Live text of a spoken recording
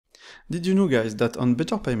Did you know, guys, that on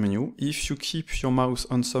Better Pie menu, if you keep your mouse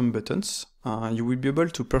on some buttons, you will be able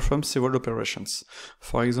to perform several operations.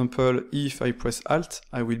 For example, if I press Alt,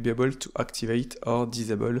 I will be able to activate or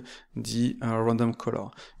disable the random color.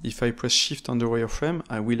 If I press Shift on the wireframe,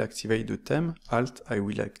 I will activate the theme. Alt, I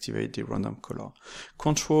will activate the random color.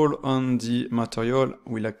 Control on the material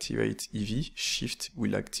will activate EV. Shift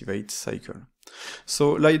will activate cycle.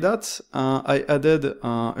 So like that, I added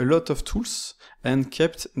a lot of tools and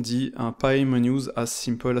kept the Pie menus as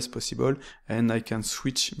simple as possible, and I can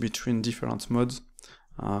switch between different modes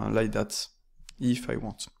like that if I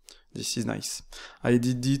want. This is nice. I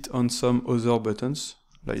did it on some other buttons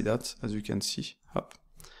like that, as you can see. Up,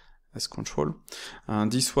 as control.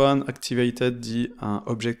 This one activated the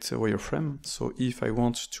object wireframe, so if I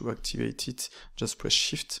want to activate it, just press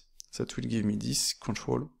Shift. That will give me this,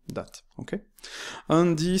 control that, okay?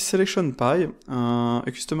 On the selection pie, a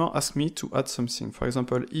customer asked me to add something. For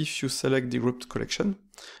example, if you select the grouped collection,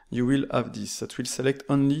 you will have this. That will select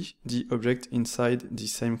only the object inside the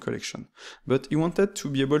same collection. But he wanted to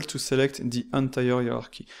be able to select the entire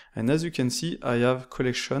hierarchy. And as you can see, I have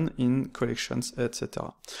collection in collections,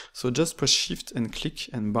 etc. So just press Shift and click,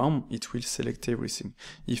 and bam, it will select everything.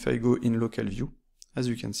 If I go in local view, as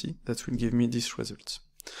you can see, that will give me this result.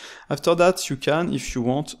 After that, you can, if you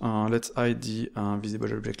want, let's hide the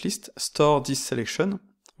visible object list, store this selection,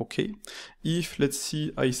 okay. If, let's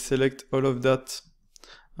see, I select all of that,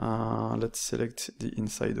 let's select the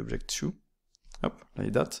inside object too, up,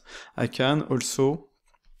 like that. I can also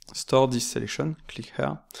store this selection, click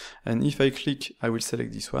here, and if I click, I will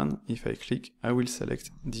select this one. If I click, I will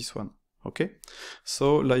select this one, okay.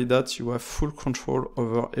 So like that, you have full control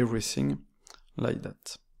over everything, like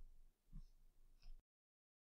that.